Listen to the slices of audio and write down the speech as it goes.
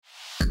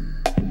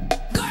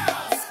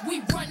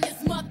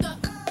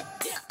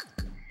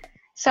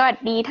สวัส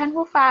ดีท่าน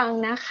ผู้ฟัง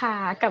นะคะ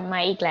กลับมา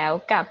อีกแล้ว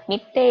กับ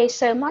Midday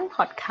Sermon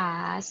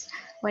Podcast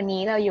วัน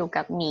นี้เราอยู่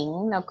กับหนิง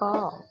แล้วก็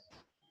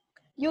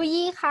ยู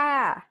ยี่ค่ะ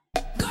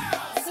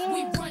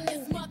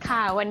ค่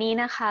ะวันนี้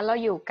นะคะเรา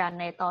อยู่กัน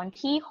ในตอน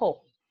ที่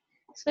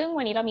6ซึ่ง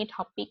วันนี้เรามี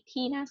ท็อปิก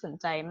ที่น่าสน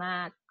ใจมา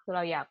กคือเร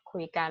าอยากคุ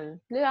ยกัน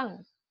เรื่อง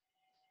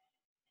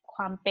ค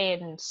วามเป็น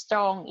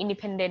strong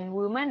independent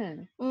woman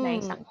ใน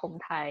สังคม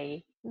ไทย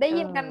ได้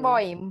ยินกันบ่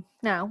อย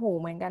หนาหู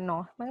เหมือนกันเนา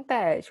ะตั้งแ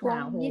ต่ช่วง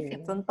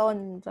20ต้น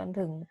ๆจน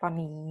ถึงตอน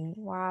นี้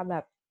ว่าแบ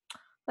บ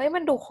เฮ้ยมั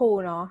นดูคูล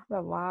เนาะแบ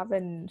บว่าเป็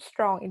น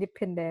strong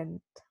independent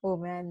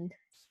woman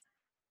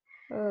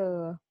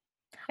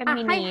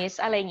feminist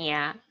อะไรเงี้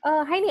ย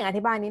ให้หนิงอ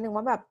ธิบายนิดนึง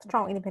ว่าแบบ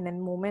strong independent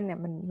woman เนี่ย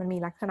มันมี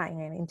ลักษณะยัง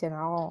ไง in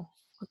general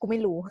กูไม่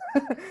รู้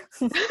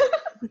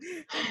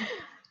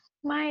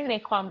ไม่ใน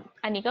ความ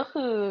อันนี้ก็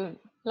คือ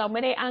เราไ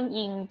ม่ได้อ้าง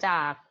อิงจ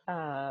าก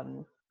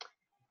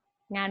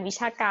งานวิ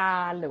ชากา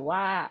รหรือ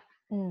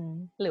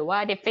ว่า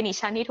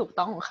definition ที่ถูก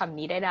ต้องของคำ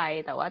นี้ใด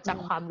ๆแต่ว่าจาก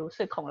ความรู้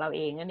สึกของเราเ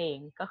องนั่นเอง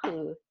ก็คือ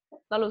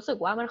เรารู้สึก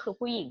ว่ามันคือ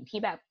ผู้หญิงที่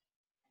แบบ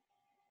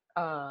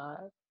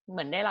เห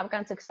มือนได้รับกา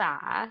รศึกษา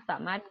สา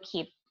มารถ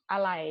คิดอะ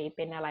ไรเ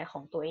ป็นอะไรขอ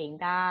งตัวเอง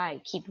ได้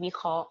คิดวิเ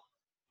คราะห์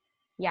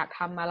อยาก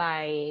ทำอะไร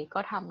ก็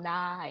ทำไ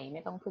ด้ไ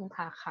ม่ต้องพึ่งพ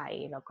าใคร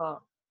แล้วก็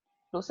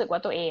รู้สึกว่า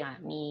ตัวเอง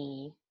มี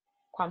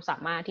ความสา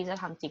มารถที่จะ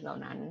ทำสิ่งเหล่า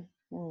นั้น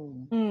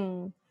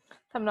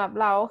สำหรับ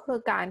เราคือ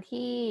การ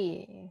ที่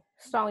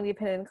strong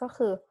independent ก็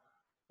คือ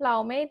เรา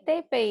ไม่ได้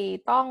ไป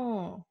ต้อง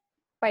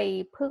ไป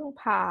พึ่ง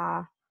พา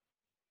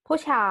ผู้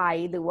ชาย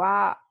หรือว่า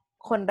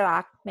คนรั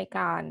กในก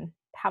าร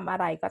ทำอะ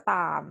ไรก็ต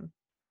าม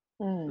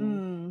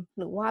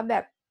หรือว่าแบ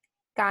บ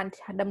การ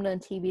ดำเนิน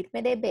ชีวิตไ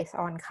ม่ได้ based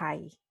on ใคร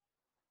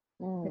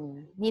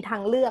มีทา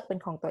งเลือกเป็น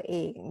ของตัวเอ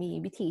งมี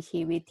วิถี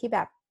ชีวิตที่แบ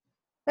บ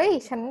เฮ้ย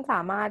ฉันส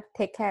ามารถ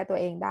take care ตัว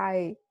เองได้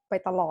ไ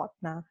ปตลอด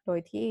นะโดย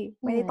ที่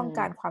ไม่ได้ต้องก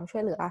ารความช่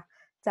วยเหลือ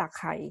จาก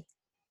ใคร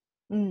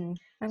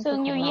ซึ่ง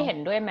ยูยี่เห็น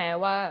ด้วยไหม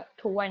ว่า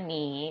ทุกวัน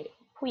นี้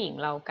ผู้หญิง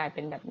เรากลายเ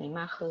ป็นแบบนี้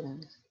มากขึ้น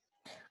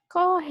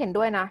ก็เห็น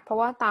ด้วยนะเพราะ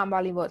ว่าตามบ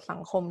ริบทสั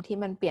งคมที่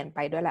มันเปลี่ยนไป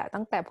ด้วยแหละ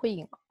ตั้งแต่ผู้หญิ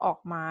งออก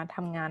มาท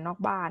ำงานนอก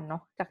บ้านเนา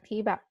ะจากที่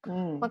แบบ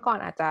เมื่อก่อน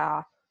อาจจะ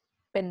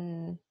เ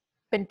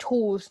ป็น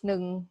tools หนึ่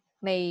ง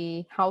ใน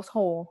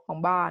household ของ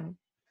บ้าน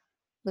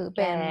หรือเ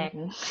ป็น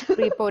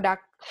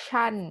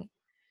reproduction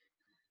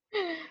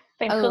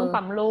เป็นเครื่อง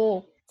ปั๊มลูก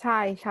ใช่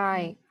ใช่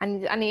อัน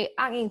นี้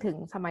อ้างอิงถึง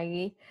ส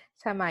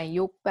มัย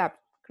ยุคแบบ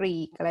กรี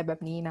กอะไรแบ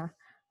บนี้นะ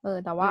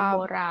แต่ว่าโ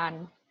บราณ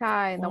ใช่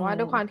แต่ว่า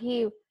ด้วยความที่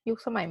ยุค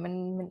สมัย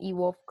มัน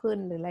evolve ขึ้น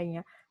หรืออะไรเ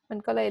งี้ยมัน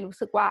ก็เลยรู้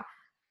สึกว่า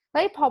เ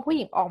ฮ้ยพอผู้ห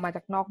ญิงออกมาจ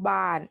ากนอก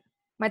บ้าน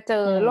มาเจ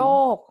อโล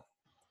ก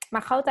ม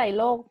าเข้าใจ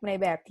โลกใน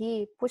แบบที่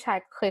ผู้ชาย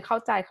เคยเข้า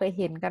ใจเคย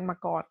เห็นกันมา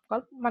ก่อนก็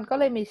มันก็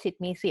เลยมีสิท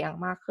ธิ์มีเสียง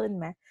มากขึ้น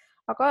ไหม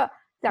แล้วก็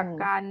จาก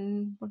การ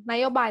น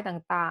โยบาย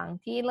ต่าง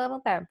ๆที่เริ่ม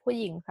ตั้งแต่ผู้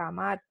หญิงสา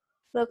มารถ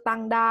เลือกตั้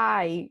งได้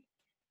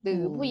หรื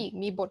อผู้หญิง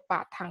มีบทบ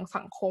าททาง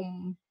สังคม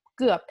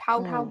เกือบเท่า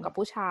กับ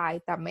ผู้ชาย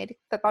แ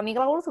ต่ตอนนี้เ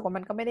รารู้สึกว่า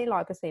มันก็ไม่ได้100%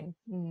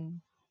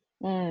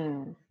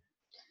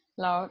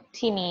แล้ว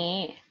ทีนี้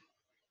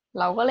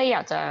เราก็เลยอย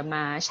ากจะม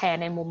าแช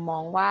ร์ในมุมมอ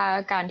งว่า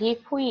การที่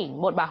ผู้หญิง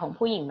บทบาทของ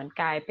ผู้หญิงมัน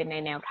กลายเป็นใน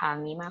แนวทาง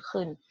นี้มาก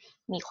ขึ้น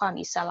มีความ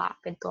อิสระ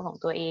เป็นตัวของ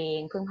ตัวเอง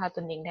พึ่งพาต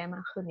นเองได้ม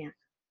ากขึ้นเนี่ย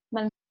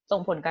มันส่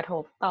งผลกระท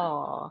บต่อ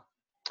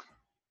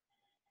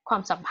ควา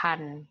มสัมพัน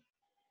ธ์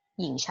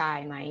หญิงชาย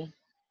ไหม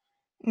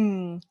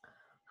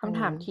คำ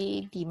ถามที่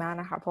ดีมาก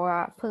นะคะเพราะว่า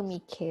เพิ่งมี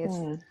เคส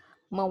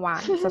เมื่อวา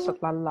นสด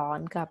ๆร้อน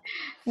ๆกับ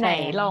ไหน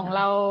ลองเ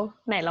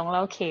ล่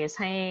าเคส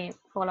ให้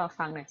พวกเรา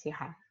ฟังหน่อยสิ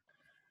คะ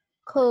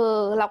คือ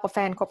เรากับแฟ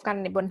นคบกัน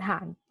ในบนฐา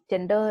น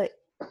gender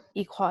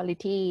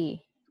equality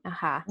นะ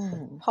คะ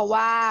เพราะ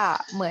ว่า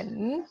เหมื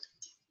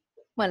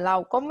อนเรา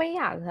ก็ไม่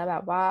อยากจะแบ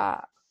บว่า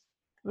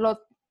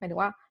หมายถึง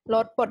ว่าล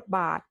ดบทบ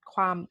าทค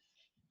วาม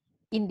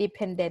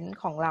independent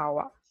ของเรา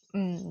อ่ะ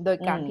โดย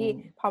การที่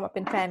พอมาเ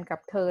ป็นแฟนกับ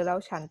เธอแล้ว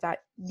ฉันจะ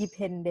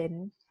dependent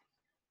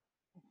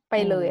ไป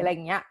เลยอะไร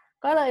เงี้ย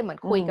ก็เลยเหมือน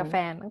คุยกับแฟ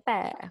นตั้งแ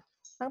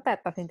ต่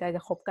ตัดสินใจจ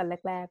ะคบกัน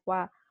แรกๆว่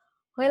า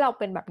เฮ้ยเรา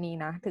เป็นแบบนี้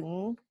นะถึง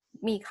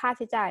มีค่าใ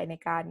ช้จ่ายใน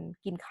การ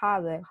กินข้าว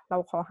เลยเรา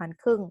ขอหาร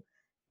ครึ่ง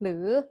หรื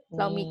อ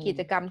เรามีกิ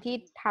จกรรมที่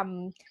ท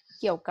ำ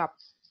เกี่ยวกับ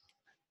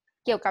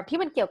ที่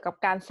มันเกี่ยวกับ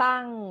การสร้า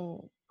ง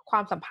ควา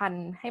มสัมพัน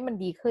ธ์ให้มัน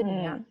ดีขึ้นอย่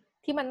างเงี้ย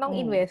ที่มันต้อง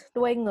invest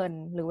ด้วยเงิน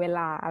หรือเวล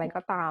าอะไร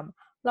ก็ตาม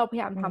เราพย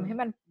ายามทำให้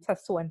มันสัด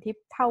ส่วนที่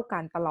เท่ากั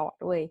นตลอด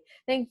ด้วย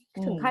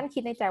ถึงขั้นคิ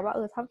ดในใจว่า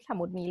ถ้าสม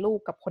มติมีลูก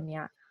กับคนเนี้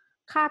ย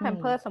ค่าแพม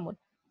เพิร์สสมมติ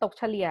ตก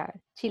เฉลี่ย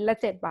ชิ้นละ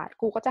7 บาท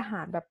กูก็จะห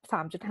ารแบบ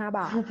 3.5 บ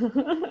าท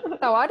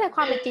แต่ว่าในค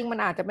วามเป็นจริงมัน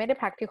อาจจะไม่ได้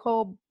practical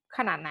ข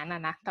นาดนั้นน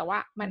ะแต่ว่า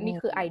มันนี่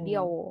คือ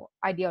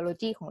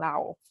ideology ของเรา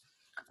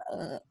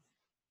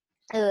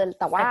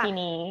แต่ว่าที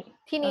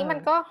นี้มัน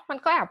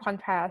ก็แอบ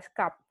contrast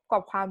กับ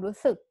ความรู้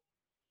สึก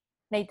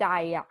ในใจ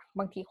อ่ะ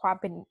บางทีความ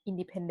เป็น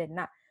independent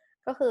อ่ะ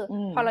ก็คือ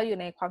พอเราอยู่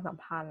ในความสัม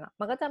พันธ์อ่ะ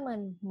มันก็จะเห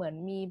มือน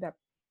มีแบบ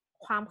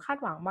ความคาด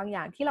หวังบางอ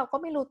ย่างที่เราก็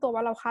ไม่รู้ตัวว่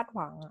าเราคาดห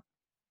วังอ่ะ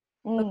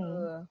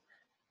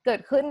เกิ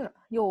ดขึ้น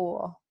อยู่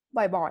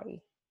บ่อย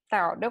ๆแต่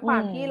ด้วยควา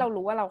มที่เรา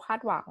รู้ว่าเราคา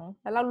ดหวัง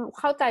แล้วเรา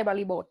เข้าใจบ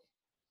ริบท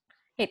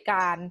เหตุก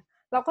ารณ์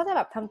เราก็จะแ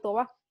บบทำตัว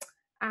ว่า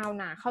เอา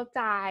หนาเข้าใ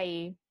จ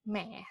แหม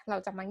เรา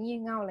จะมางี่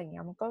เง่าอะไรเ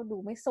งี้ยมันก็ดู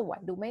ไม่สวย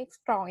ดูไม่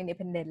strong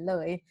independent เล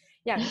ย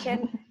อย่างเช่น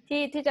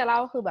ที่จะเล่า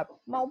คือแบบ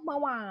เมื่อ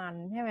วาน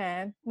ใช่ไหม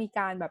มีก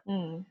ารแบบ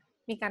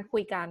มีการคุ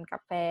ยกันกั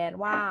บแฟน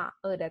ว่า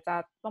เดี๋ยวจะ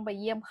ต้องไป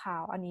เยี่ยมเขา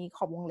อันนี้ข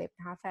อวงเล็บ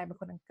นะคะแฟนเป็น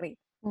คนอังกฤษ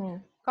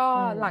ก็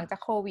หลังจาก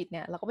โควิดเ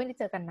นี่ยเราก็ไม่ได้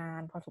เจอกันนา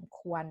นพอสม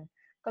ควร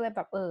ก็เลยแ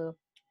บบ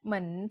เหมื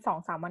อน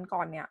 2-3 วันก่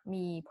อนเนี่ย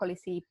มี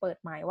policy เปิด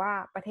หมายว่า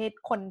ประเทศ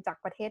คนจาก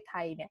ประเทศไท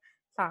ยเนี่ย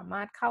สาม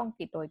ารถเข้าอังก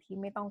ฤษโดยที่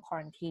ไม่ต้องควอ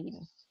รันทีน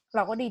เร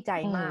าก็ดีใจ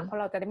มากเพราะ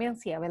เราจะได้ไม่ต้อง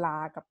เสียเวลา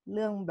กับเ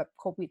รื่องแบบ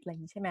โควิดอะไรอย่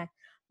างนี้ใช่ไหม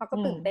เราก็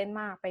ตื่นเต้น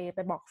มากไป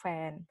บอกแฟ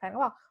นก็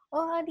บอก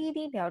ดี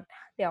เ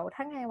ดี๋ยวถ้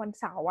าไงวัน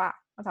เสาร์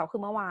คื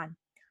อเมื่อวาน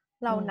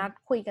เรานัด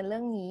คุยกันเรื่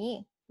องนี้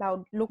เรา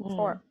look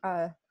for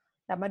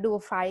แต่มาดู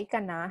ไฟล์กั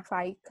นนะไฟ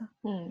ล์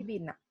ที่บิ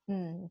น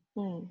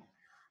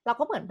เรา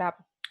ก็เหมือนแบบ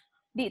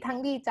ทั้ง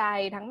ดีใจ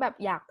ทั้งแบบ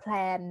อยากแพล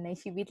นใน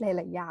ชีวิตห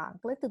ลายๆอย่าง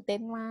ก็เลยตื่นเต้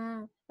นมา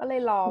กก็เลย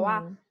รอว่า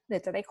เดี๋ย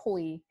วจะได้คุ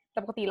ยแต่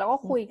ปกติเราก็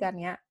คุยกัน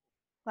เนี้ย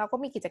เราก็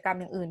มีกิจกรรม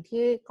อย่างอื่น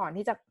ที่ก่อน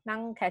ที่จะนั่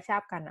งแคชชั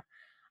พกัน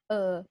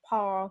พ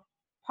อ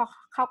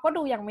เขาก็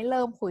ดูยังไม่เ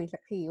ริ่มคุยสั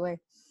กทีเว้ย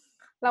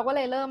เราก็เล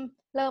ยเ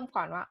ริ่ม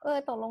ก่อนว่า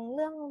ตกลงเ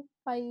รื่อง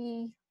ไป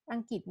อั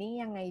งกฤษนี่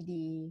ยังไง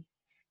ดี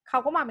เขา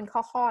ก็มาเป็น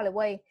ข้อเลยเ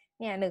ว้ย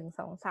เนี่ย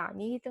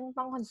1-2-3นี่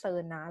ต้องคอนเซิร์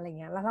นนะอะไร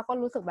เงี้ยแล้วเราก็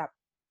รู้สึกแบบ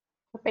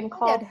เป็น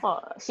ข้อขอ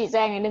ชี้แจ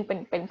งนิดนึง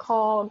เป็นข้อ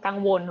กัง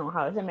วลของเข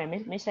าใช่ไหม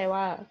ไม่ใช่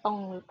ว่าต้อง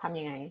ทำ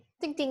ยังไง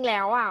จริงๆแล้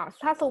ว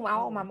ถ้าซูมเอา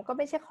ออกมามันก็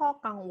ไม่ใช่ข้อ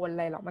กังวลอะ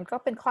ไรหรอกมันก็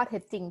เป็นข้อเท็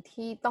จจริง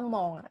ที่ต้องม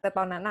องแต่ต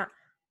อนนั้น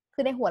คื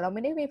อในหัวเราไ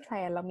ม่ได้มีแพล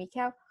นเรามีแ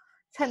ค่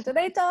ฉันจะไ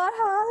ด้เจอเธ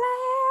อแล้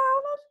ว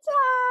นะ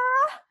จ๊ะ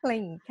อะไรอ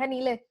ย่างแค่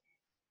นี้เลย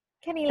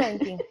จ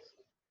ริง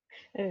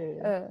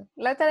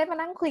ๆแล้วจะได้มา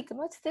นั่งคุยกัน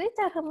ว่าจะได้เ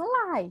จอเธอเมื่อไห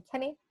ร่แค่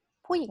นี้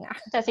ผู้หญิง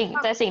แต่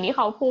สิ่งที่เ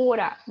ขาพูด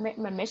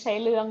มันไม่ใช่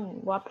เรื่อง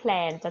ว่าแพล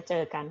นจะเจ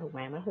อกันถูกไห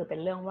มมันคือเป็น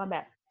เรื่องว่าแบ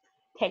บ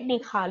เทคนิ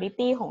คอลิ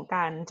ตี้ของก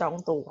ารจอง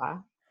ตั๋ว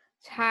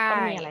ใช่ต้อ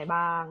งมีอะไร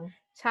บ้าง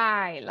ใช่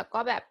แล้วก็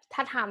แบบถ้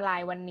าไทม์ไล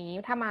น์วันนี้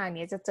ถ้ามาเ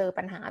นี้ยจะเจอ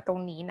ปัญหาตรง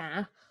นี้นะ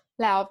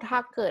แล้วถ้า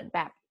เกิดแบ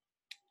บ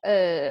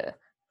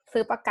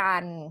ซื้อประกั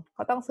นเข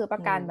าต้องซื้อปร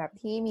ะกันแบบ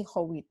ที่มีโค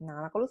วิดนะ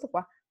แล้วก็รู้สึก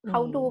ว่าเขา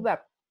ดูแบบ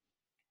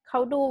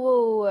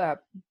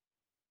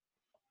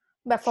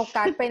โฟ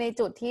กัสไปใน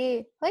จุดที่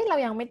เฮ้ยเรา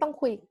ยังไม่ต้อง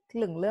คุย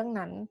ถึงเรื่อง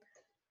นั้น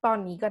ตอน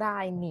นี้ก็ได้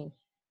นี่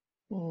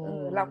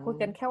เราคุย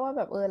กันแค่ว่าแ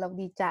บบเรา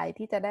ดีใจ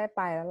ที่จะได้ไ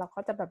ปแล้วเรา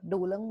ก็จะแบบดู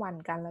เรื่องวัน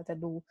กันเราจะ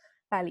ดู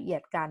รายละเอีย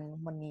ดกัน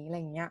วันนี้อะไร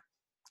เงี้ย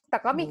แต่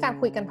ก็มีการ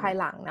คุยกันภาย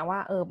หลังนะว่า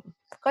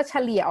ก็เฉ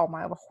ลี่ยออกมา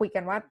คุยกั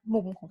นว่า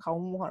มุมของเขา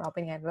มุมของเราเป็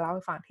นไงเล่าใ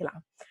ห้ฟังทีหลัง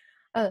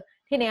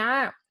ทีเนี้ย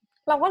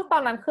เราก็ตอ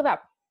นนั้นคือแบบ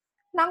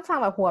นั่งฟัง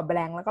แบบหัวแบล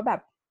งก์แล้วก็แบบ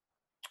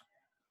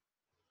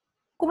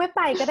กูไม่ไ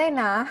ปก็ได้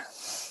นะ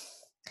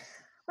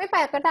ไม่ไป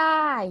ก็ไ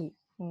ด้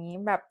อย่างนี้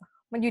แบบ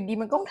มันอยู่ดี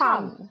มันก็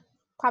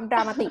ความดร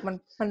ามาติก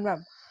มันแบบ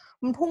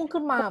มันพุ่ง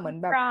ขึ้นมาเหมือน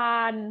แบบ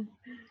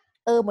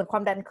เหมือนควา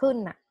มดันขึ้น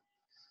น่ะ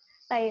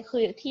แต่คื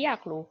อที่อยา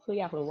ก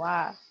รู้ว่า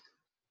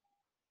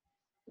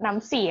น้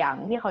ำเสียง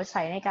ที่เขาใ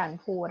ช้ในการ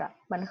พูด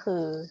มันคื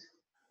อ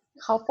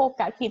เขาโฟ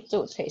กัสผิดจุ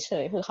ดเฉ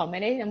ยๆคือเขาไม่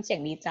ได้น้ำเสียง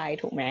ดีใจ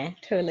ถูกไหม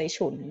เธอเลย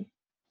ฉุน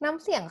น้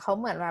ำเสียงเขา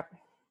เหมือนแบบ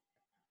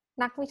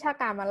นักวิชา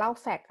การมาเล่า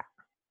แฟกต์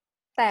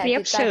แต่เรีย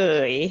บเฉ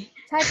ย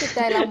ใช่จิตใจ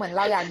เราเหมือนเ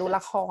ราอยากดูล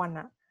ะคร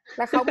แ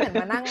ล้วเขาเหมือน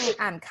มานั่ง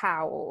อ่านข่า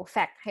วแฟ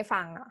กต์ให้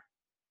ฟัง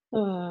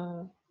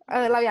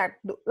เราอยาก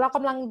เราก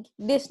ำลัง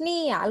ดิสนี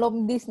ย์อารม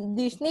ณ์ดิ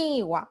สนีย์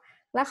อยู่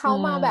แล้วเขา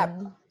มาแบบ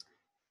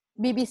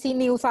BBC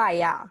News ใส่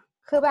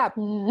คือแบบ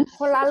ค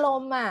นละล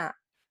ม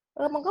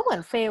มันก็เหมือ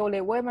นเฟลเล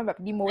ยเว้ยมันแบบ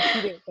ดีโมทิ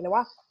เวตไปเลย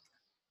ว่า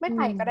ไม่ไ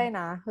ปก็ได้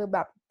นะคือแบ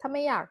บถ้าไ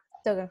ม่อยาก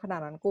เจอกันขนาด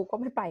นั้นกูก็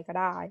ไม่ไปก็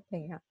ได้อย่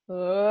างเงี้ย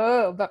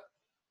แบบ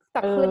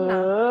ตักขึ้นน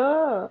ะ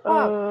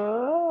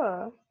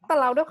แต่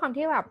เราด้วยความ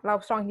ที่แบบเรา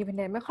strong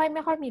independent ไม่ค่อ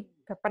ยมี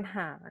แบบปัญห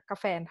ากับ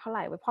แฟนเท่าไห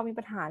ร่เว้ยพอมี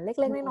ปัญหาเ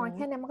ล็กๆน้อยๆแ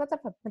ค่นี้มันก็จะ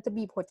แบบมันจะ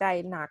บีบหัวใจ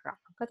หนัก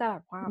ก็จะแบ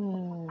บว่า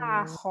ตา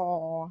คอ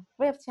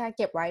เรียบแชร์เ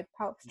ก็บไว้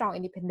strong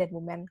independent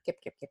woman เก็บ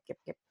แต่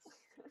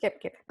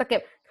เก็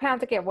บพยายาม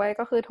จะเก็บไว้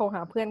ก็คือโทรห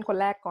าเพื่อนคน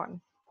แรกก่อน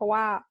เพราะว่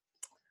า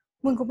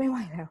มึงก็ไม่ไหว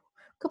แล้ว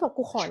ก็แบบ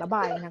กูขอระบ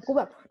ายนะกู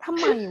แบบทำ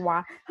ไมวะ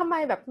ทำไม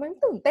แบบไม่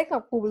ตื่นเต้นกั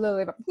บกูเล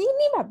ยแบบ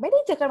นี่แบบไม่ได้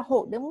เจอกัน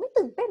6 เดือนไม่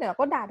ตื่นเต้นเลย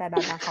ก็ด่า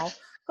เขา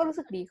ก็รู้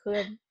สึกดีขึ้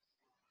น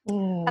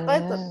แต่ก็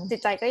จิต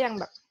ใจก็ยัง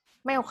แบบ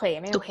ไม่โอเค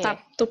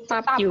ตุ๊บตั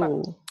บอยู่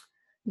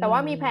แต่ว่า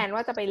มีแผนว่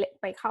าจะ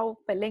ไปเข้า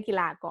ไปเล่นกี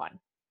ฬาก่อน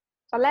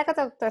ตอนแรกก็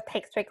จะเท็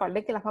กซ์ไปก่อนเ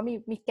ล่นกีฬาเพราะ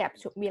มีแก็บ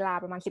เวลา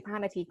ประมาณ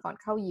15 นาทีก่อน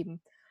เข้ายิม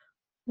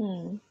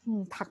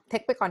ทักเท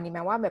คไปก่อนดีไหม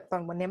ว่าแบบตอ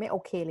นวันนี้ไม่โอ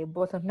เคเลยโบ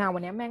สนาวั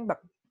นนี้แม่งแบ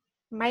บ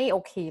ไม่โอ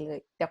เคเลย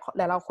เดี๋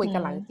ยวเราคุยกั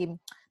นหลังจิม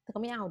แต่ก็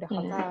ไม่เอาเดี๋ยวเ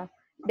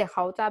ข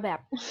าจะแบบ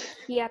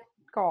เครียด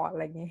ก่อนอะ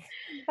ไรอย่างงี้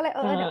ก็เลย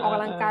เดี๋ยวออกก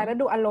ำลังกายแล้ว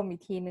ดูอารมณ์อี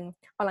กทีนึง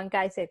ออกกำลังก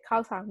ายเสร็จเข้า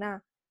ซาวน่า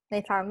ใน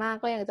ซาวน่า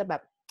ก็ยังจะแบ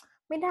บ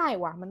ไม่ได้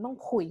ว่ะมันต้อง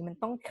คุยมัน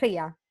ต้องเคลีย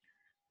ร์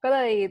ก็เล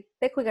ย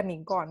ได้คุยกับหนิ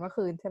งก่อนเมื่อ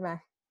คืนใช่ไหม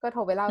ก็โท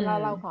รไปเล่า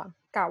ก่อน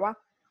กะว่า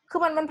คือ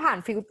มันผ่าน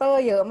ฟิลเตอ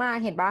ร์เยอะมาก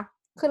เห็นปะ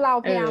คือเรา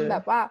พยายามแบ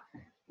บว่า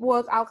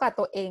work out กับ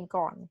ตัวเอง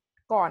ก่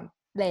อน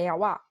แล้ว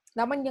แ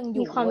ล้วมันยังอ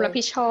ยู่มีความรับ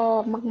ผิดชอบ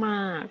ม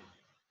าก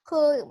ๆ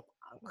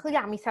คืออย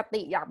ากมีส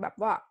ติอยากแบบ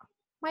ว่า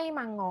ไม่ม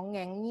างองแง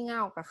งงี่เง่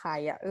ากับใคร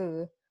อ่ะ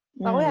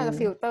เราก็อยากจะ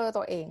ฟิลเตอร์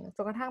ตัวเองจ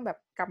นกระทั่งแบบ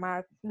กลับมา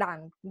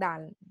ด่าน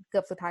เกื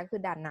อบสุดท้ายคื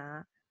อด่านน้า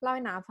เล่าใ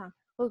ห้น้าฟัง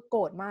โก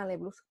รธมากเลย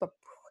รู้สึกแบบ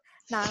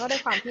น้าก็ด้ว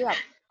ยความที่แบบ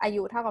อา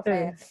ยุเท่ากับแฟ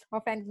นเพรา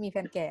ะแฟนมีแฟ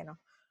นแก่เนาะ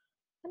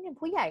นั่นเนี่ย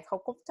ผู้ใหญ่เขา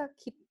ก็จะ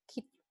คิด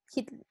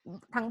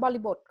ทั้งบ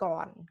ริบท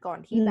ก่อน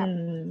ที่แบบ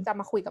จะ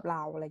มาคุยกับเร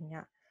าอะไรเงี้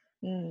ย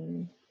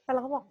แต่เร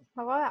าก็บอกเร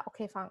าก็โอเค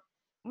ฟัง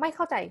ไม่เ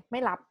ข้าใจไม่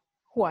รับ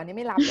หัวนี่ไ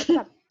ม่รับแล้วก็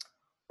แบบ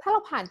ถ้าเรา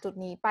ผ่านจุด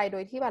นี้ไปโด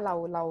ยที่แบบเ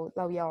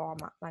รายอม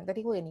อ่ะหลังจาก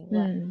ที่คุยกับนิ้ง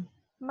ด้วย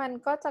มัน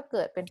ก็จะเ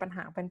กิดเป็นปัญห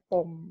าเป็นป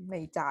มใน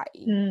ใจ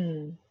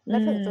แล้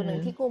วถึงจุดหนึ่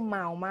งที่กูเม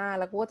ามาก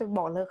แล้วกูก็จะบ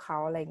อกเลิกเขา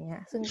อะไรเงี้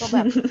ยซึ่งก็แบ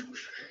บ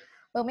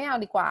ไม่เอา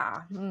ดีกว่า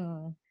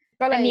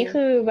ก็เลยอันนี้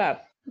คือแบบ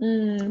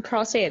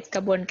process ก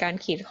ระบวนการ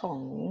คิดของ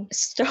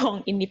strong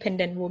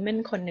independent woman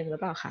คนหนึ่งหรือ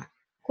เปล่าคะ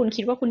คุณ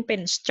คิดว่าคุณเป็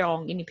น strong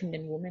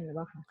independent woman หรือเ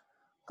ปล่าคะ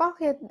ก็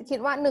คิด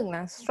ว่าหนึ่งน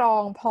ะ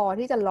strong พอ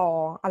ที่จะรอ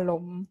อาร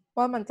มณ์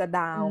ว่ามันจะด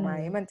าวไหม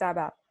มันจะ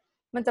แบบ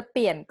มันจะเป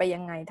ลี่ยนไปยั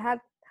งไง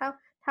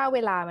ถ้าเว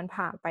ลามัน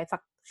ผ่านไปสั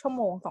กชั่วโ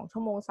มง2 ชั่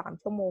วโมง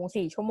3 ชั่วโมง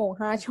4 ชั่วโมง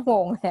5 ชั่วโม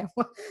งแล้ว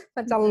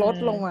มันจะลด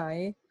ลงไหม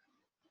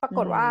ปราก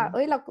ฏว่า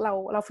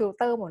เราฟิลเ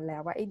ตอร์หมดแล้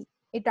วว่าไ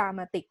อ้ดราม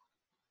าติก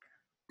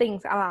ติง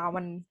อาราว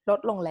มันลด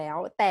ลงแล้ว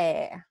แต่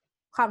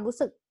ความรู้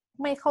สึก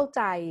ไม่เข้าใ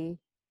จ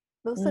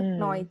รู้สึก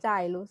น้อยใจ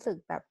รู้สึก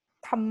แบบ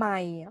ทำไม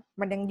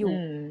มันยังอยู่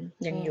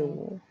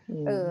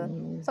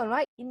ส่วนว่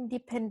า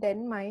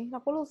independent ไหมเรา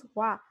ก็รู้สึก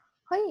ว่า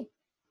เฮ้ย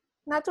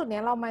ณจุด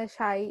นี้เรามาใ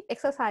ช้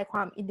exercise คว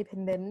าม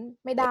independent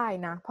ไม่ได้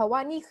นะเพราะว่า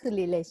นี่คือ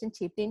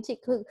relationship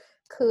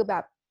คือแบ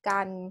บก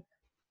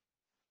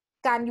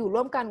ารอยู่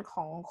ร่วมกันข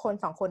องคน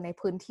2 คนใน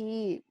พื้น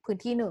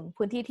ที่หนึ่ง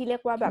พื้นที่ที่เรีย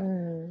กว่าแบบ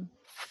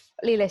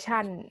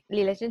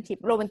relationship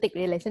romantic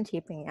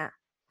relationship อย่างเงี้ย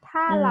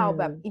ถ้าเรา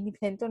แบบ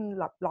independent จน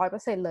แบบ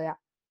 100% เลยอะ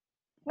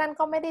นั่น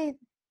ก็ไม่ได้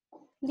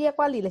เรียก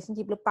ว่า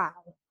relationship หรือเปล่า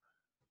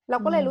เรา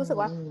ก็เลยรู้สึก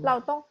ว่าเร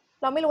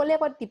าไม่รู้ว่าเรีย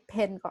กว่า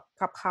depend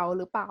กับเขา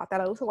หรือเปล่าแต่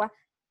เรารู้สึกว่า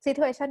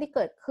situation ที่เ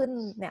กิดขึ้น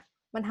เนี่ย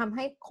มันทำใ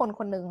ห้ค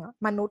นหนึ่ง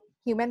มนุษย์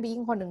human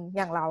being คนหนึ่งอ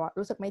ย่างเราอะ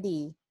รู้สึกไม่ดี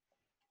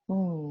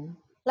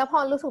แล้วพอ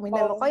รู้สึกไม่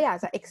ดีเราก็อยาก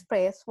จะ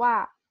express ว่า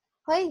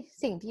เฮ้ย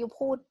สิ่งที่ยู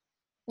พูด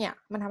เนี่ย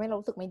มันทำให้เรา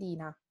รู้สึกไม่ดี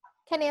นะ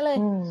แค่นี้เลย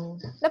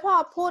แล้วพอ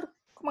พูด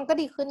มันก็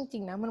ดีขึ้นจริ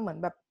งนะมันเหมือน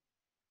แบบ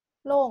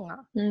โล่งอ่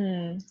ะ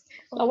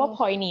เราว่า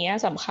point นี้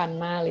สำคัญ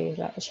มากเลย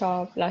เราชอบ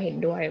เราเห็น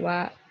ด้วยว่า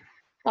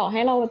ต่อใ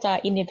ห้เราจะ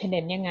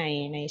independent ยังไง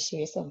ในชี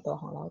วิตส่วนตัว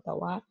ของเราแต่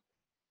ว่า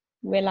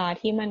เวลา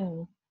ที่มัน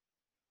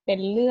เป็น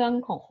เรื่อง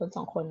ของคน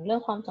2 คนเรื่อ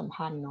งความสัม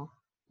พันธ์เนาะ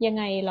ยัง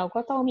ไงเราก็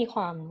ต้องมีค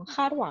วามค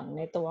าดหวังใ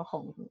นตัวขอ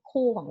ง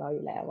คู่ของเราอ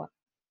ยู่แล้วอะ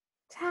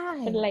ใช่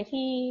เป็นอะไร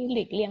ที่ห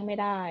ลีกเลี่ยงไม่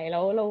ได้แล้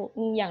วเรา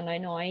อย่าง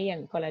น้อยๆอย่า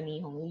งกรณี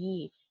ของยี่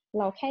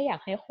เราแค่อยา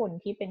กให้คน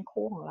ที่เป็น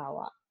คู่ของเรา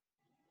อะ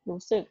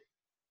รู้สึก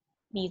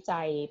ดีใจ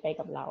ไป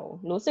กับเรา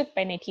รู้สึกไป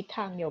ในทิศท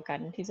างเดียวกัน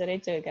ที่จะได้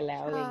เจอกันแล้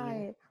วอะไรอย่างเงี้ย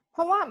เพ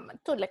ราะว่า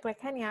จุดเล็ก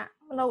ๆแค่เนี้ย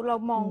เรา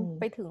มอง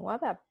ไปถึงว่า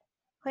แบบ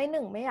เฮ้ย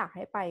1ไม่อยากใ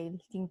ห้ไป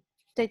จริง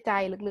ใจ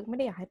ลึกๆไม่ไ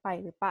ด้อยากให้ไป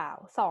หรือเปล่า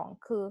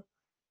2คือ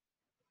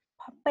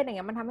เป็นอย่างเ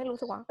งี้ยมันทำให้รู้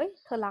สึกว่าเอ้ย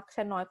เธอรัก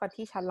ฉันน้อยกว่า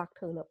ที่ฉันรักเ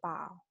ธอหรือเปล่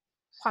า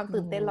ความ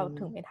ตื่นเต้นเรา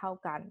ถึงไม่เท่า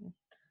กัน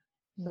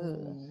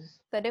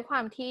แต่ด้วยควา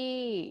มที่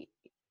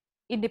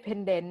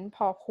independent พ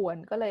อควร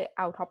ก็เลยเ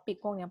อาท็อปิก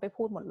พวกนี้ไป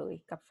พูดหมดเลย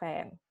กับแฟ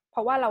นเพร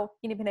าะว่าเรา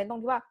independent ตร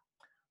งที่ว่า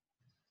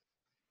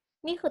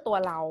นี่คือตัว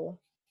เรา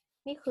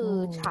นี่คือ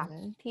ฉัน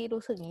ที่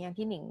รู้สึกอย่าง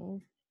ที่หนิง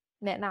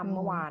แนะนำเ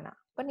มื่อวานอ่ะ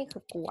ก็นี่คื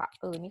อกูอ่ะ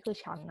นี่คือ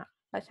ฉันอ่ะ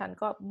แล้วฉัน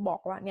ก็บอก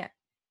ว่าเนี่ย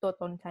ตัว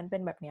ตนฉันเป็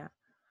นแบบเนี้ย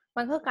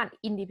มันคือการ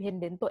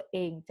independent ตัวเอ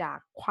งจาก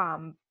ความ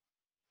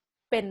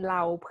เป็นเร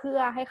าเพื่อ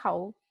ให้เขา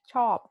ช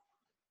อบ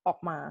ออก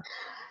มา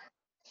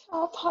ชอ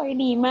บพอย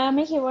ดีมากไ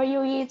ม่คิดว่ายู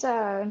ยี่จะ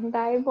ไ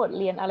ด้บท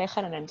เรียนอะไรข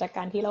นาดนั้นจากก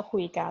ารที่เราคุ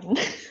ยกัน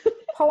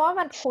เพราะว่า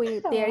มันคุย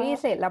theory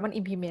เสร็จแล้วมัน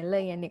implement เล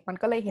ยไงนิกมัน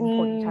ก็เลยเห็นผ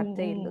ลชัดเ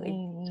จนเลย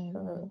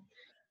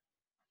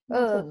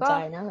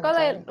ก็เล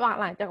ย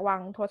หลังจากวาง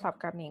โทรศัพ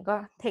ท์กับนิงก็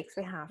เท็กซ์ไป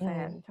หาแฟ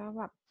นชอบ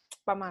แบบ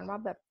ประมาณว่า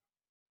แบบ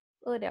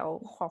เดี๋ยว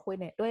ขอคุย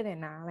ด้วยหน่อย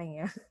นะอะไรเ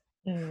งี้ย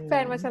แฟ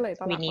นมาเฉลย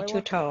ตอนหลัง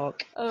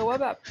ว่า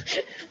แบบ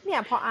เนี่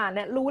ยพออ่านเ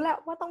นี่ยรู้แล้ว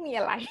ว่าต้องมี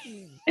อะไร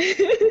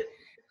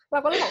เรา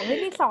ก็เลยบอกเฮ้ย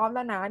นี่ซ้อมแ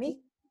ล้วนะนี่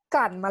ก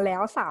ลั่นมาแล้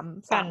ว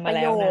3ประ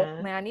โยค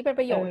นะนี่เป็น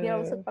ประโยคที่เรา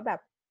รู้สึกว่าแบบ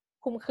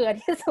คุ้มเครือ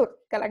ที่สุด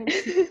กำลัง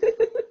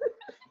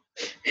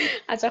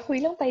อาจจะคุย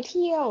เรื่องไปเ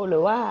ที่ยวหรื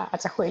อว่าอา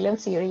จจะคุยเรื่อง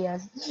ซีเรีย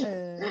ส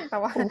แต่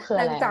ว่าน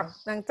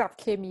างจับ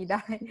เคมีไ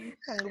ด้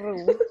นาง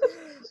รู้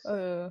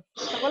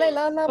เราก็เลยเ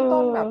ริ่ม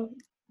ต้นแบบ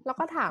เรา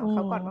ก็ถามเข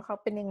าก่อนว่าเขา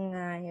เป็นยังไง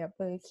แบบ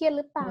เครียดห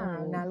รือเปล่า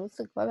นะรู้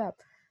สึกว่าแบบ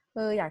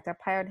อยากจะ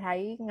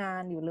prioritize งา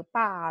นอยู่หรือเป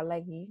ล่าอะไรอ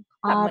ย่างนี้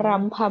อารั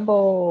มภโบ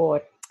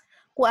ส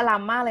กูอารา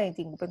มมากเลยจ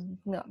ริงๆเป็น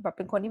เนื้อแบบเ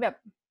ป็นคนที่แบบ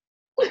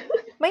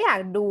ไม่อยาก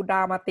ดูดร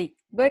ามาติก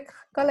ด้วย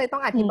ก็เลยต้อ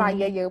งอธิบาย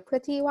เยอะๆเพื่อ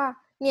ที่ว่า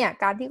เนี่ย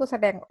การที่กูแส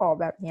ดงออก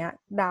แบบเนี้ย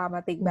ดรามา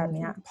ติกแบบเ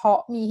นี้ยเพราะ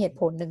มีเหตุ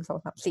ผล1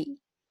 2 3 4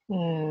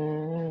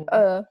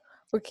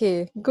โอเค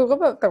กูก็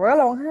แบบแต่ว่า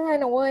ร้องไห้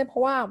นะเว้ยเพรา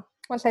ะว่า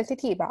มันเซนซิ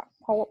ทีฟอะ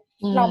เพราะ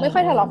เราไม่ค่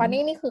อยทะเลาะกัน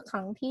นี่คือค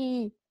รั้งที่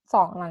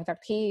2หลังจาก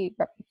ที่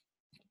แบบ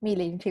มี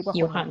relationshipกับคน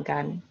อยู่ห่างกั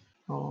น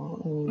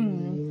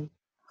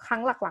ครั้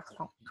งหลัก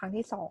ๆ2ครั้ง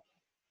ที่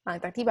2 หลัง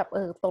จากที่แบบ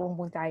ตกลง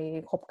ปลงใจ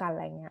คบกันอะ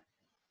ไรเงี้ย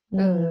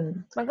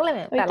มันก็เลย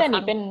แต่อัน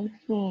นี้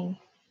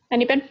อัน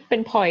นี้เป็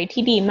น point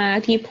ที่ดีมาก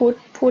ที่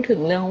พูดถึง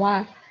เรื่องว่า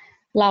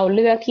เราเ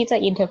ลือกที่จะ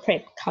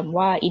interpret คำ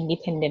ว่า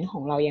independent ขอ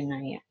งเรายังไง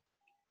อ่ะ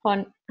เพราะ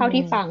เท่า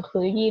ที่ฟังคื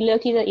อยี่เลือก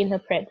ที่จะ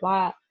interpret ว่า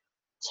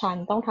ฉัน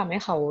ต้องทำให้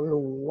เขา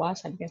รู้ว่า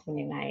ฉันเป็นคน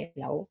ยังไง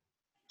แล้ว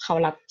เขา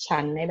รับฉั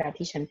นในแบบ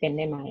ที่ฉันเป็นไ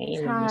ด้ไหมอะ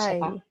ไรอย่างนี้ใช่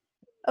ปะ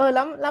แ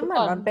ล้วเหมือ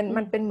นมันเป็น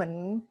เห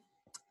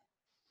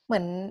มื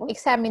อน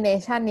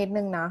examination นิด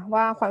นึงนะ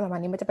ว่าความสัมพัน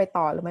ธ์นี้มันจะไป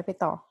ต่อหรือไม่ไป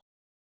ต่อ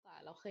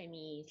เราเคย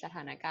มีสถ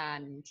านการ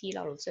ณ์ที่เร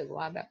ารู้สึก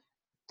ว่าแบบ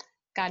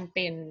การเ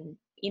ป็น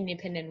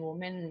independent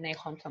woman ใน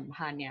ความสัม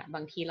พันธ์เนี่ยบ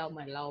างทีเราเห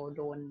มือนเราโ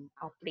ดนเ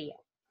อาเปรีย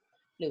บ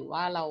หรือว่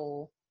าเรา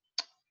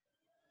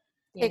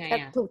ยังไง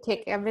อะถูก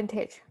take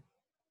advantage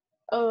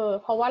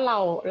เพราะว่าเ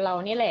รา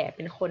นี่แหละเ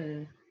ป็น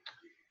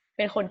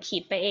คนคิ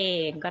ดไปเอ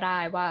งก็ได้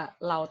ว่า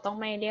เราต้อง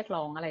ไม่เรียก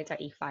ร้องอะไรจาก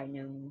อีกฝ่าย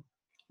นึง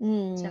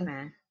ใช่ไหม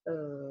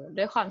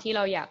ด้วยความที่เ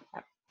ราอยากแบ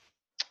บ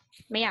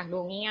ไม่อยากดู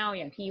งี่เง่า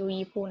อย่างที่ยุย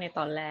พูดในต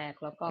อนแรก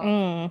แล้วก็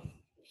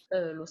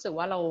รู้สึก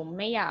ว่าเรา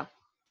ไม่อยา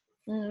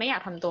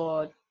กทำตัว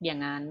อย่าง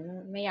นั้น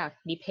ไม่อยาก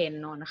depend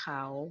on เข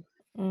า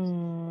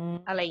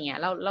อะไรเงี้ย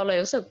เราเลย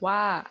รู้สึกว่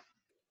า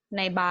ใ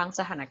นบางส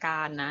ถานกา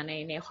รณ์นะ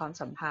ในความ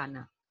สัมพันธ์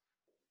อะ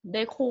ด้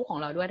วยคู่ของ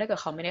เราด้วยถ้าเกิด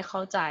เขาไม่ได้เข้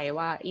าใจ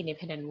ว่า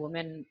independent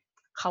woman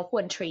เขาค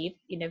วร treat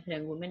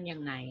independent woman ยั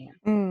งไงอ่ะ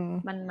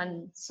มัน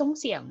สุ่ม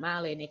เสี่ยงมาก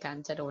เลยในการ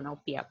จะโดนเอา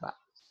เปรียบอ่ะ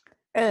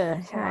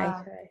ใช่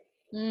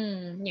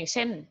อย่างเ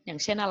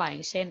ช่นอะไรอ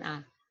ย่างเช่น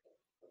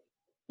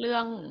เรื่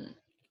อ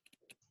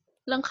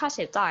งค่าใ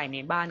ช้จ่ายใน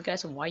บ้านก็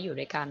สมมติว่าอยู่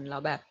ด้วยกันแล้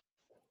วแบบ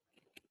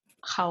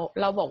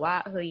เราบอกว่า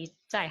เฮ้ย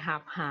จ่ายฮ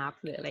าฟ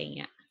หรืออะไรเ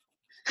งี้ย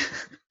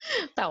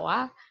แต่ว่า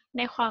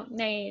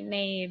ใน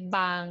บ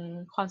าง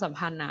ความสัม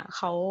พันธ์อ่ะเ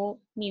ขา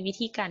มีวิ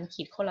ธีการ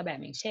คิดคนละแบบ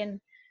อย่างเช่น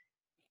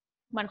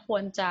มันคว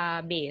รจะ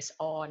based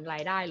on รา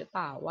ยได้หรือเป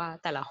ล่าว่า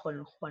แต่ละคน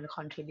ควร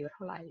contribute เ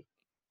ท่าไหร่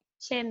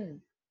เช่น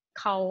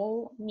เขา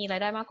มีรา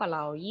ยได้มากกว่าเร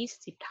า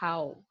20เท่า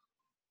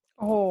โ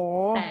อ้โห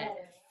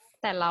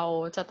แต่เรา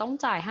จะต้อง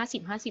จ่าย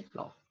50-50ห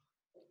รอ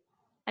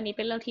อันนี้เ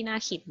ป็นเรื่องที่น่า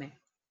คิดไหม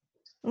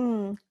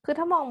คือ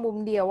ถ้ามองมุม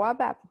เดียวว่า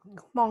แบบ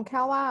มองแค่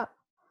ว่า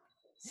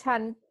ฉั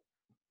น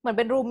เหมือนเ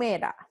ป็นรูมเม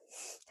ทอ่ะ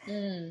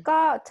ก็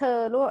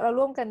เรา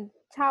ร่วมกัน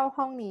เช่า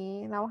ห้องนี้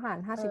แล้วหาร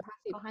50-50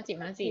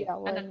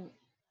อันนั้น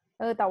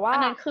แต่ว่าอั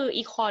นนั้นคือ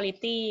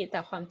equality แต่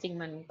ความจริง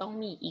มันต้อง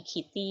มี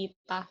equity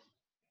ป่ะ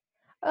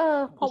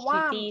เพราะว่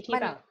า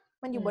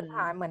มันอยู่บนฐ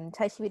านเหมือนใ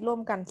ช้ชีวิตร่ว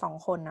มกัน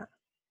2 คนอ่ะ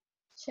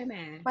ใช่ไหม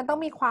มันต้อง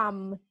มีความ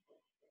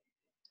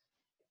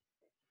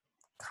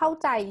เข้า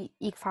ใจ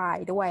อีกฝ่าย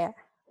ด้วยอ่ะ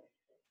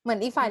เหมือน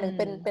อีกฝ่ายหนึ่งเ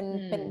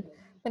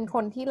ป็นค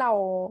นที่เรา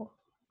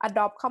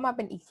adopt เข้ามาเ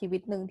ป็นอีกชีวิ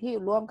ตหนึ่งที่อ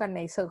ยู่ร่วมกันใ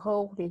น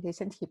circle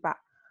relationship อ่ะ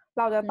เ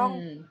ราจะต้อง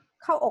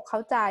เข้าอกเข้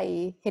าใจ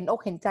เห็นอ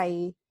กเห็นใจ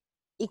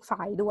อีกฝ่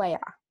ายด้วย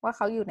อ่ะว่าเข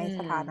าอยู่ในส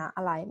ถานะอ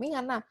ะไรไม่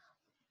งั้นน่ะ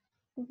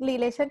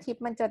relationship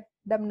มันจะ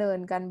ดำเนิน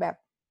กันแบบ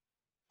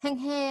แ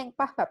ห้งๆ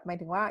ป่ะแบบหมาย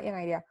ถึงว่ายังไง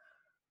เดียว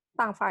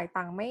ต่างฝ่าย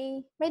ต่าง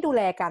ไม่ดูแ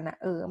ลกันอ่ะ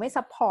ไม่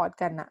support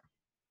กันอ่ะ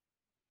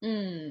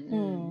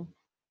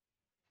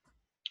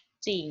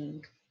จริง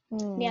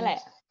เนี่ยแหละ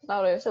เรา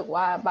เลยรู้สึก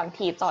ว่าบาง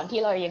ทีตอนที่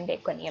เรายังเด็ก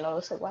กว่านี้เรา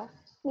รู้สึกว่า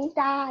ไม่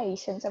ได้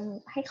ฉันจะ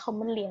ให้เขา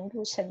มาเลี้ยงดู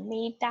ฉันไ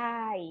ม่ไ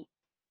ด้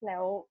แล้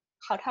ว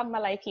เขาทำอ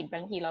ะไรผิดบ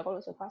างทีเราก็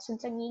รู้สึกว่าฉัน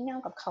จะงี่เง่า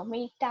กับเขาไ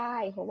ม่ได้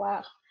เพราะว่า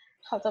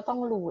เขาจะต้อง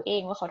รู้เอ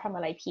งว่าเขาทำอ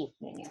ะไรผิด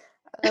อย่างเงี้ย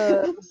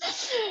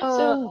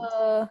ซึ่ง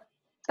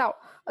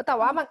แต่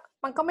ว่า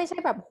มันก็ไม่ใช่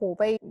แบบโห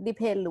ไป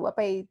depend หรือว่าไ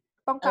ป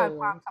ต้องการ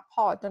ความ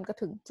support จนกระ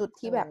ถึงจุด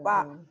ที่แบบว่า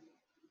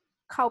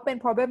เขาเป็น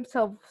problem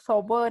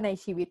solver ใน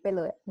ชีวิตไปเ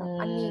ลย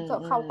อันนี้ก็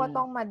เขาก็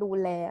ต้องมาดู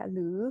แลห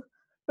รือ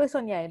โดยส่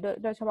วนใหญ่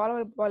โดยเฉพาะ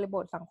บริบ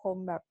ทสังคม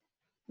แบบ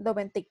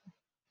romantic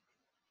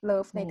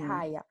love ในไท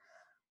ยอ่ะ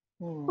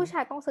ผู้ชา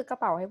ยต้องซื้อกระ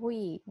เป๋าให้ผู้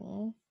หญิง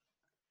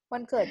วั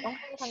นเกิดต้อง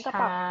ให้ทั้งกระ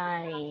เป๋า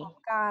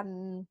กัน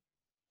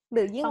ห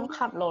รือยิ่งต้อง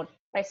ขับรถ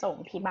ไปส่ง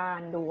ที่บ้า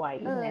นด้วย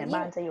แม้บ้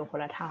านจะอยู่คน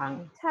ละทาง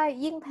ใช่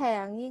ยิ่งแพ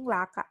งยิ่ง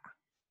รักอ่ะ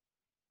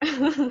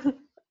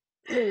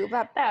หรือแบ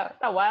บ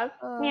แต่ว่า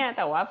เนี่ยแ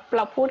ต่ว่าเ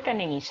ราพูดกัน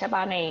อย่างนี้ใช่ป่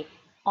ะใน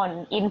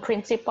in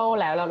principle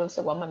แล้วเรารู้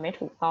สึกว่ามันไม่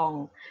ถูกต้อง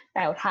แ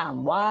ต่ถาม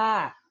ว่า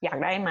อยาก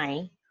ได้ไหม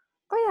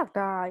ก็อยาก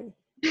ได้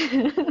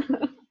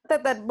แ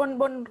ต่บ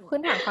นพื้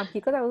นฐานความคิ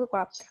ดก็จะรู้สึก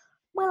ว่า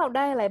เมื่อเราไ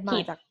ด้อะไรมา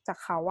จาก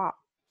เขาอ่ะ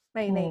ใ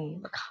น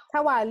ถ้า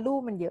วาลู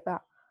มันเยอะอ่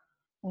ะ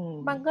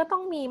มันก็ต้อ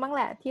งมีมั้งแ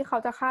หละที่เขา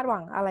จะคาดหวั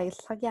งอะไร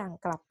สักอย่าง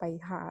กลับไป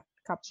ค่ะ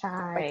กลับ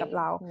ไปกับ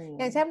เรา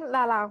อย่างเช่นด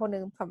าราคนห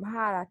นึ่งสัมภ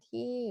าษณ์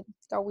ที่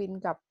กวิน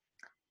กับ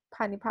พ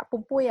านิพาปุ้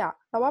มปุ้ยอ่ะ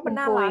แต่ว่ามัน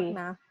น่ารัก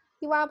นะ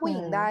ที่ว่าผู้ห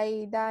ญิงไ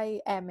ด้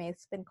Hermes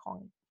เป็น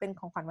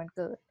ของขวัญวันเ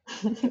กิด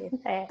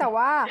แต่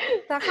ว่า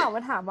นักข่าวม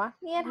าถามว่า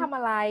เนี่ยทำอ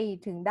ะไร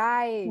ถึงได้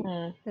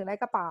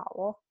กระเป๋า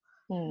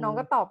น้อง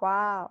ก็ตอบว่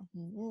า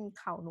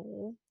ข่าวหนู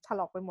ถล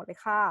อกไปหมดเลย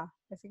ค่ะ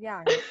อะไรสักอย่า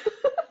ง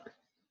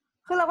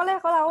คือเราก็เลย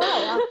เขาแบบ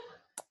ว่า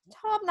ช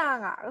อบนาง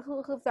อ่ะก็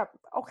คือแบบ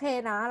โอเค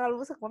นะเรา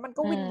รู้สึกว่ามัน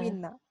ก็วิน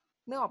อ่ะ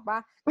นึกออกปะ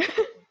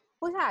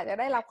ผู้ชายจะ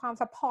ได้รับความ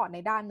ซัพพอร์ตใน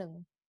ด้านหนึ่ง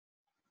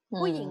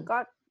ผู้หญิงก็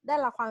ได้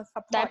รับความซั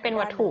พพอร์ตได้เป็น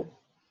วัตถุ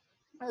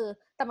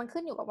แต่มัน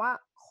ขึ้นอยู่กับว่า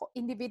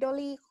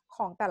individually ข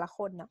องแต่ละค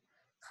นน่ะ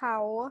เข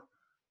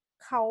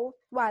า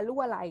value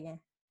อะไรไง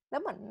แล้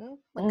วเหมือน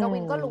กวิ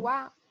นก็รู้ว่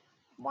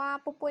า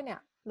ปุ๊บปุ้ยเนี่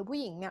ยหรือผู้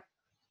หญิงเนี่ย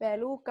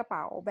value กระเป๋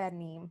าแบรนด์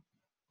เนม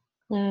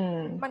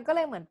มันก็เล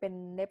ยเหมือนเป็น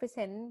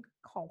represent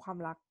ของความ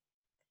รัก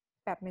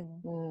แบบหนึ่ง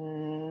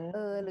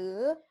หรือ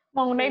ม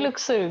องได้ลึก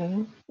ซึ้ง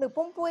หรือ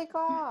ปุ้มปุ้ย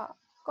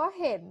ก็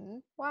เห็น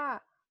ว่า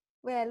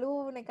value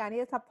ในการ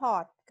ที่จะ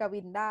support ก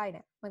วินได้เ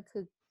นี่ยมันคื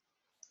อ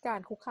การ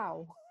คุกเข่า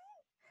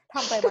ท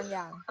ำไปบางอ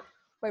ย่าง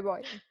บ่อ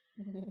ย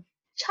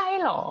ๆใช่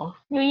เหรอ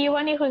ยุ้ยว่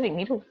านี่คือสิ่ง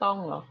ที่ถูกต้อง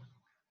เหรอ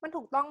มัน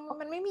ถูกต้อง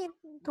มันไม่มี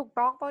ถูก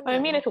ต้องตอนนี้มันไ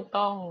ม่มีอะไรถูก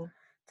ต้อง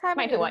ใช่ห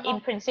มายถึงว่า in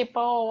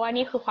principle ว่า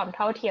นี่คือความเ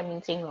ท่าเทียมจ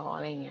ริงๆหรออ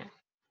ะไรเงี้ย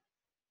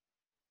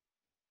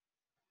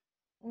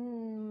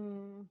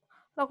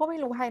เราก็ไม่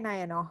รู้ภายใน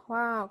เนาะ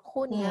ว่า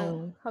คู่นี้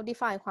เขา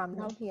define ความเ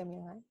ท่าเทียม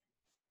ยังไง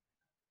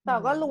แต่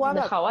ก็รู้ว่าแ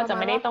บบเขาอาจจะ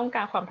ไม่ได้ต้องก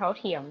ารความเท่า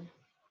เทียม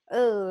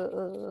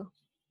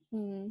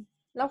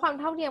แล้วความ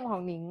เท่าเทียมขอ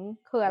งหนิง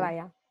คืออะไร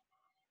อ่ะ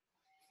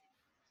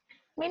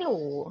ไม่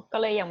รู้ก็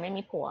เลยยังไม่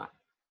มีผัว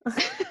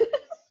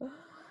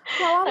เพ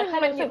ราะว่าแต่แค่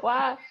รู้สึกว่า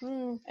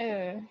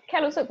แค่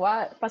รู้สึกว่า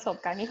ประสบ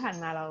การณ์ที่ผ่าน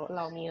มาเ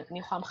รา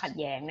มีความขัด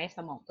แย้งในส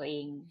มองตัวเอ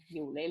งอ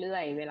ยู่เรื่อ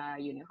ยๆเวลา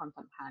อยู่ในความ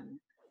สัมพันธ์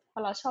เพรา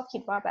ะเราชอบคิ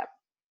ดว่าแบบ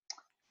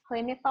เฮ้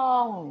ยไม่ต้อ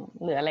ง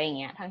หรืออะไร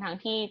เงี้ยทั้ง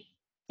ที่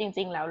จ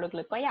ริงๆแล้ว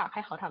ลึกๆก็อยากใ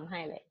ห้เขาทำให้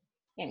เลย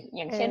อ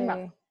ย่างเช่นแบ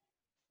บ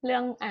เรื่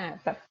อง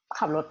แบบ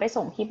ขับรถไป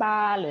ส่งที่บ้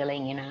านหรืออะไรเ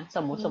งี้ยนะส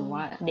มมุติ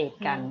ว่าเดท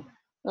กัน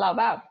เรา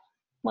แบบ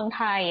เมืองไ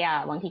ทย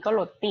บางทีก็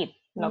รถติด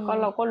แล้วก็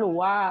เราก็รู้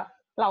ว่า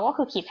เราก็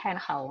คือคิดแทน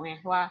เขาไง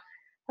ว่า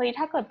เฮ้ย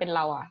ถ้าเกิดเป็นเ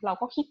ราเรา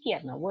ก็ขี้เกีย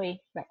จนะเว้ย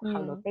แบบขั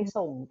บรถไป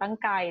ส่งตั้ง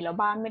ไกลแล้ว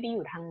บ้านไม่ได้อ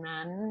ยู่ทาง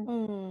นั้น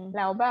แ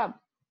ล้วแบบ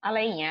อะไร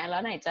อย่างเงี้ยแล้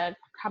วไหนจะ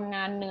ทำง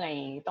านเหนื่อย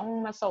ต้อง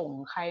มาส่ง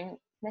ใคร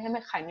ไม่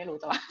ใครไม่รู้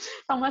แต่ว่า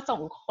ต้องมาส่ง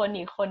คน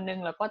อีกคนนึง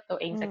แล้วก็ตัว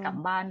เองจะกลับ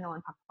บ้านนอน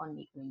พักผ่อน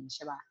อีกนึงใ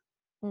ช่ป่ะ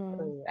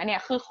อันเนี้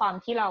ยคือความ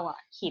ที่เรา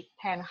คิด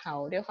แทนเขา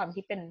ด้วยความ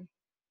ที่เป็น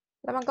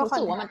แล้วมันก็รู้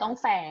สึกว่ามันต้อง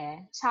แฟร์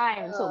ใช่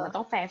รู้สึกมัน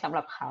ต้องแฟร์สำห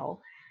รับเขา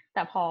แ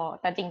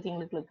ต่จริง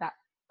ๆลึก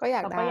ๆก็อย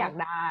ากไ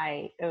ด้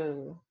แต่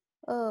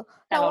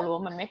แต่เรารู้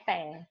ว่ามันไม่แฟ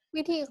ร์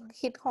วิธี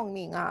คิดของห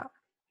นิง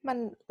มัน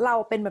เรา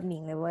เป็นแบบหนิ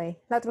งเลยเว้ย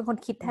เราจะเป็นคน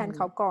คิดแทนเ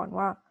ขาก่อน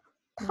ว่า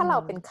ถ้าเรา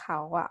เป็นเขา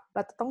เร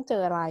าจะต้องเจ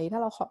ออะไรถ้า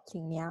เราขอ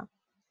สิ่งเนี้ย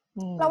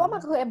เราว่ามั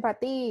นคือเอมพัต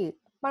ตี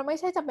มันไม่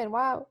ใช่จำเป็น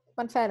ว่า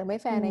มันแฟร์หรือไม่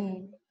แฟร์ใน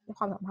ค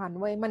วามสัมพันธ์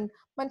เว้ย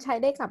มันใช้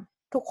ได้กับ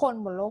ทุกคน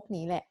บนโลก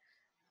นี้แหละ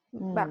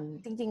แบบ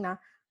จริงๆนะ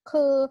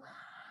คือ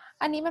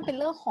อันนี้มันเป็น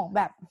เรื่องของแ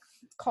บบ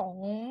ของ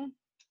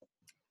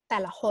แต่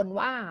ละคน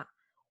ว่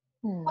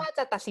าจ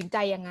ะตัดสินใจ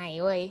ยังไง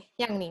เว้ย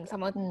อย่างหนิงสม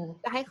มติ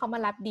จะให้เขามา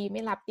รับดีไ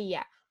ม่รับดี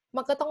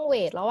มันก็ต้องเว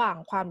ทระหว่าง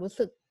ความรู้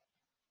สึก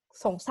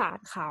สงสาร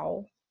เขา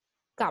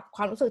กับค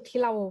วามรู้สึกที่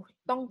เรา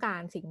ต้องกา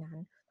รสิ่งนั้น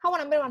ถ้าวัน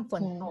นั้นเป็นวันฝ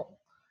นตก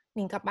ห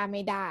นิงกลับบ้านไ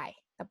ม่ได้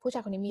แต่ผู้ชา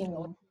ยคนนี้มีร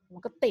ถมั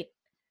นก็ติด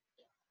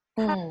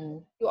ถ้า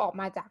อยู่ออก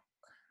มาจาก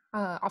อ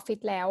อฟฟิศ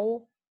แล้ว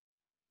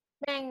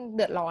แม่งเ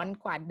ดือดร้อน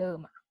กว่าเดิม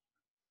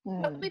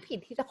มันก็ไม่ผิด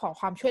ที่จะขอ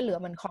ความช่วยเหลือ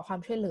มันขอความ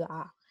ช่วยเหลือ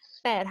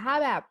แต่ถ้า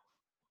แบบ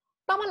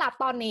ต้องมารับ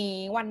ตอนนี้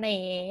วัน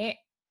นี้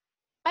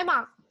ไม่มา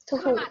ทุก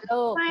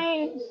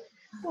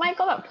ไม่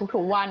ก็แบบทุ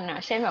กวัน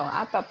เช่นแบบว่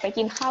าแบบไป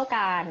กินข้าว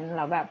กันแ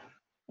ล้วแบบ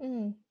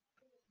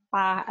ป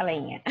ลาอะไร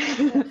เงี้ย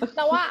แ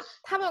ต่ว่า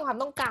ถ้าเป็นความ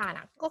ต้องการ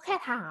ก็แค่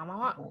ถาม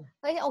ว่า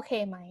เฮ้ยโอเค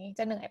ไหมจ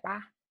ะเหนื่อยปะ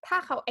ถ้า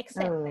เขา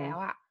accept แล้ว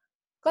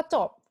ก็จ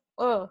บ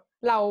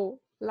เร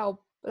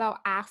า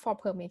ask for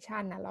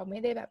permission นะเราไม่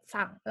ได้แบบ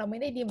สั่งเราไม่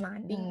ได้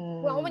demanding เ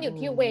พราะว่ามันอยู่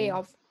ที่ way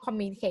of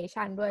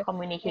communication ด้วย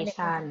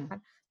communication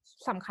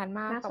สำคัญ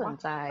มากน่าสน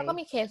ใจแล้วก็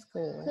มีเคส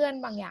เพื่อน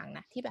บางอย่างน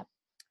ะที่แบบ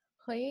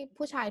เฮ้ย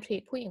ผู้ชาย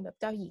treat ผู้หญิงแบบ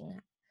เจ้าหญิง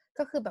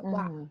ก็คือแบบ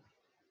ว่า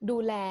ดู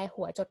แล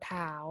หัวจดเ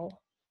ท้า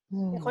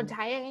เป็นคนใ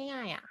ช้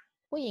ง่าย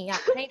ๆผู้หญิง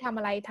ให้ทำ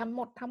อะไรทั้งห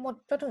มด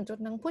จนถึงจุด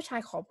นึงผู้ชาย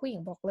ขอผู้หญิง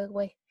บอกเลิกเ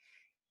ว้ย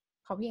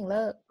ขอผู้หญิงเ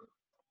ลิก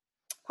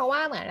เพราะว่า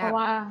เหมือนแบบ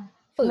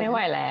ฝืนไม่ไห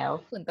วแล้ว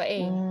ฝืนตัวเอ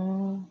ง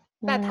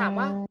แต่ถาม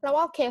ว่าเรา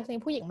ว่าเคสนี้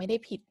ผู้หญิงไม่ได้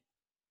ผิด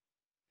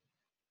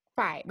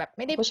ฝ่ายแบบไ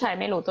ม่ได้ผู้ชาย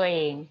ไม่รู้ตัวเอ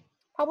ง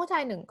เพราะผู้ชา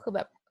ยหนึ่งคือแ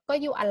บบก็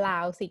อยู่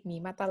allow สิ่งนี้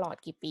มาตลอด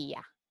กี่ปี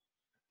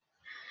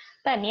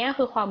แต่เนี้ย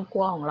คือความก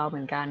ลัวของเราเห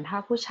มือนกันถ้า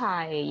ผู้ชา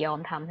ยยอม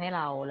ทำให้เ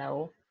ราแล้ว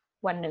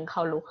วันหนึ่งเข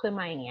าลุกขึ้น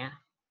มาอย่างเงี้ย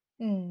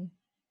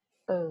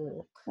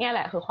เนี่ยแห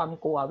ละคือความ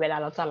กลัวเวลา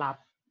เราจะรับ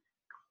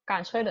กา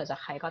รช่วยเหลือจาก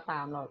ใครก็ตา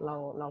ม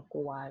เราก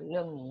ลัวเ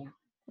รื่องนี้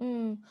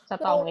จะ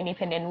ต้อง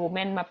independent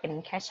woman มาเป็น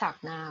แค่ฉาก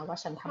หน้าว่า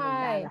ฉันทำมัน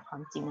ได้แต่ควา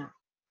มจริง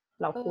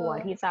เรากลัว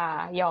ที่จะ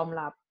ยอม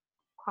รับ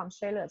ความ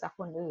ช่วยเหลือจาก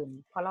คนอื่น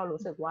เพราะเรา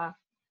รู้สึกว่า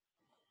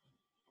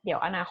เดี๋ยว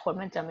อนาคต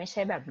มันจะไม่ใ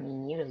ช่แบบ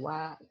นี้หรือว่า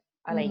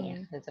อะไรเงี้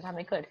ยหรือจะทำใ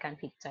ห้เกิดการ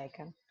ผิดใจ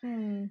กัน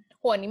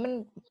หัวนี้มั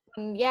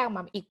นแยกม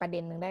าอีกประเด็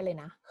นหนึ่งได้เลย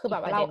นะคือแบ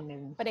บว่า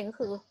ประเด็นก็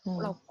คือ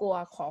เราก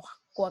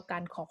ลัวกา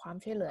รขอความ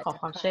ช่วยเหลือขอ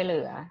ความช่วยเหลื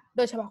อโ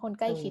ดยเฉพาะคน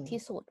ใกล้ชิด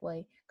ที่สุดเว้ย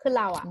คือ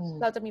เ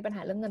ราจะมีปัญห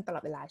าเรื่องเงินตลอ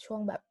ดเวลาช่ว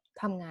งแบบ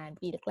ทำงาน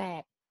ปีแร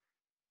ก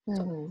จ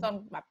น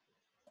แบบ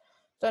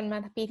จนมา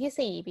ปีที่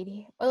4ปีที่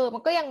มั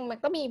น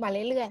ก็มีมา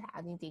เรื่อยๆแหละ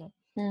จริง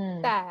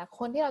แต่ค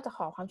นที่เราจะข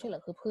อความช่วยเหลื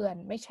อคือเพื่อน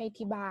ไม่ใช่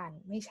ที่บ้าน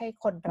ไม่ใช่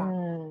คนรัก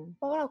เพ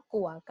ราะว่าเราก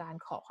ลัวการ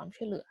ขอความ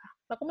ช่วยเหลือ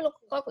เราก็ไม่รู้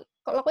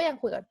เราก็ยัง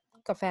คุย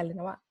กับแฟนเลย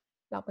นะว่า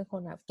เราเป็นค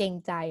นแบบเกรง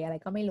ใจอะไร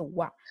ก็ไม่รู้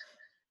อ่ะ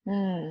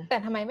แต่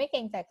ทำไมไม่เกร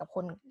งใจกับค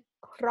น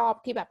รอบ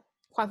ที่แบบ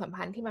ความสัม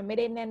พันธ์ที่มันไม่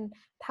ได้แน่น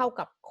เท่า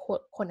กับ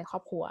คนในครอ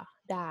บครัว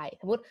ได้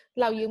สมมติ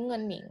เรายืมเงิ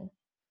นหนิง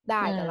ไ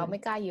ด้แต่เราไม่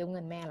กล้ายืมเ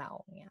งินแม่เรา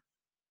เงี้ย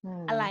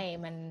อะไร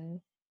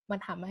มัน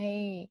ทำให้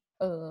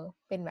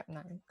เป็นแบบ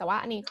นั้นแต่ว่า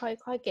อันนี้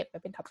ค่อยเก็บไป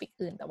เป็นท็อปิก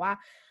อื่นแต่ว่า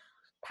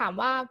ถาม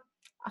ว่า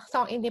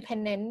2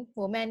 independent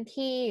woman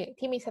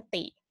ที่มีส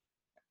ติ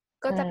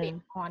ก็จะเป็น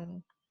on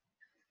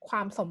คว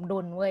ามสมดุ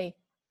ลเว้ย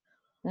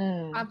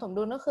ความสม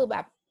ดุลก็คือแบ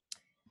บ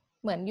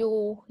เหมือนยู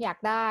อยาก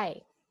ได้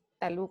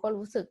แต่ลูกก็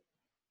รู้สึก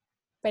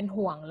เป็น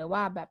ห่วงหรือว่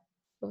าแบบ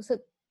รู้สึก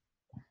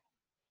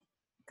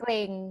เกร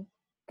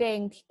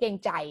ง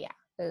ใจอ่ะ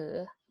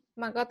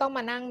มันก็ต้องม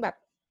านั่งแบบ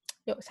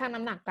ชั่ง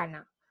น้ำหนักกัน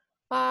อ่ะ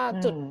ว่า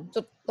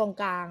จุดตรง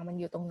กลางมัน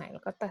อยู่ตรงไหนแล้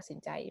วก็ตัดสิน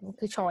ใจมัน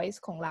คือ choice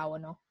ของเรา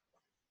เนาะ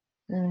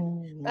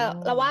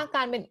เราว่าก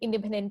ารเป็น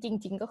independent จ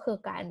ริงๆก็คือ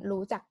การ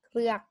รู้จักเ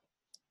ลือก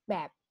แบ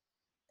บ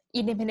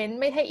independent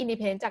ไม่ใช่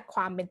independent จากค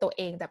วามเป็นตัวเ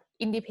องแต่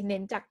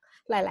independent จาก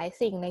หลาย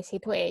ๆสิ่งใน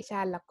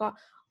situation แล้วก็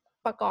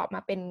ประกอบม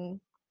าเป็น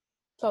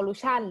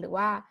solution หรือ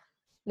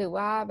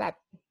ว่าแบบ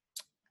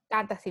กา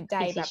รตัดสินใจ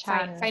แบบ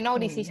final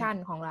decision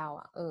ของเรา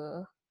อ่ะ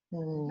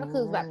ก็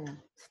คือแบบ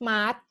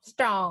smart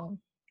strong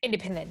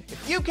independent.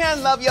 If you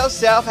can't love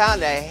yourself, how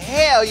in the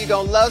hell you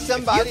gonna love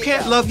somebody else? If you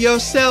can't love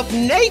yourself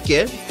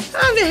naked,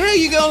 how in the hell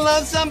you gonna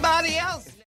love somebody else?